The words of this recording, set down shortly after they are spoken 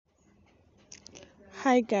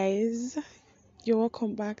Hi guys, you're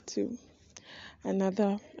welcome back to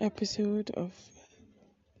another episode of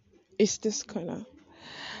Is This Corner.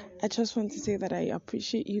 I just want to say that I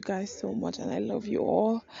appreciate you guys so much and I love you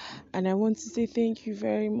all, and I want to say thank you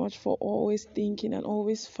very much for always thinking and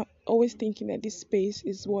always thinking that this space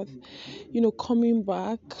is worth coming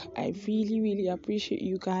back. I really appreciate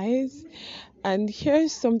you guys. And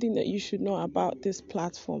here's something that you should know about this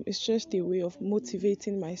platform. It's just a way of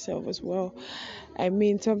motivating myself as well. I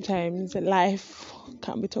mean, sometimes life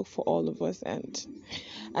can be tough for all of us, and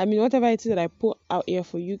I mean, whatever it is that I put out here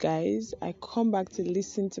for you guys, I come back to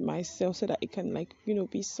listen to myself so that it can,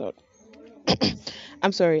 be sort.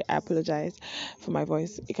 I'm sorry, I apologize for my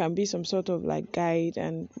voice. It can be some sort of guide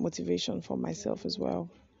and motivation for myself as well.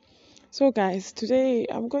 So, guys, today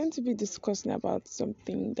I'm going to be discussing about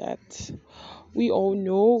something that we all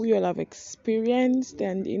know, we all have experienced,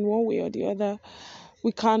 and in one way or the other,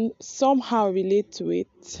 we can somehow relate to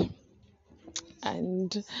it.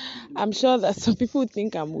 And I'm sure that some people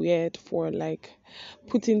think I'm weird for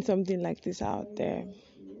putting something like this out there,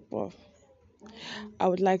 but I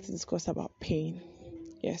would like to discuss about pain.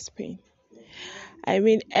 Yes, pain. I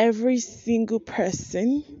mean, every single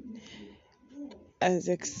person has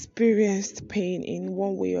experienced pain in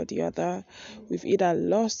one way or the other. We've either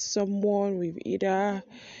lost someone, we've either,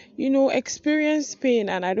 experienced pain.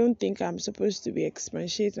 And I don't think I'm supposed to be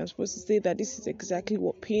expatiating. I'm supposed to say that this is exactly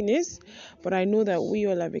what pain is, but I know that we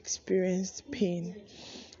all have experienced pain.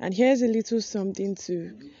 And here's a little something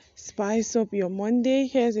to spice up your Monday.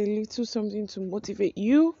 Here's a little something to motivate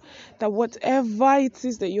you that whatever it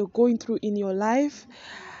is that you're going through in your life,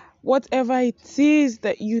 whatever it is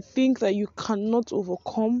that you think that you cannot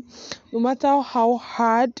overcome, no matter how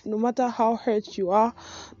hard, no matter how hurt you are,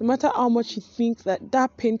 no matter how much you think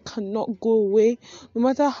that pain cannot go away, no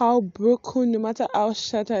matter how broken, no matter how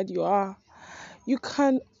shattered you are, you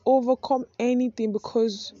can overcome anything,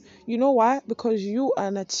 because you know why? Because you are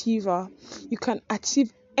an achiever. You can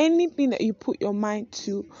achieve anything that you put your mind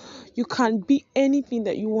to. You can be anything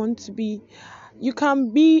that you want to be. You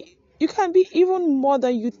can be even more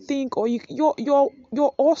than you think, or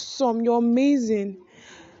you're awesome, you're amazing.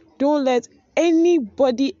 Don't let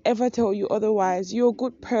anybody ever tell you otherwise. You're a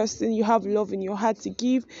good person, you have love in your heart to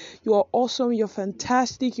give, you are awesome, you're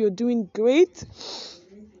fantastic, you're doing great.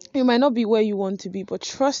 You might not be where you want to be, but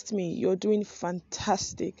trust me, you're doing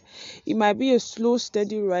fantastic. It might be a slow,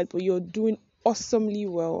 steady ride, but you're doing awesomely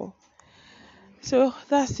well. So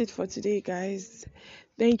that's it for today, guys.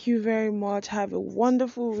 Thank you very much. Have a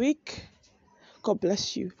wonderful week. God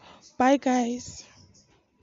bless you. Bye, guys.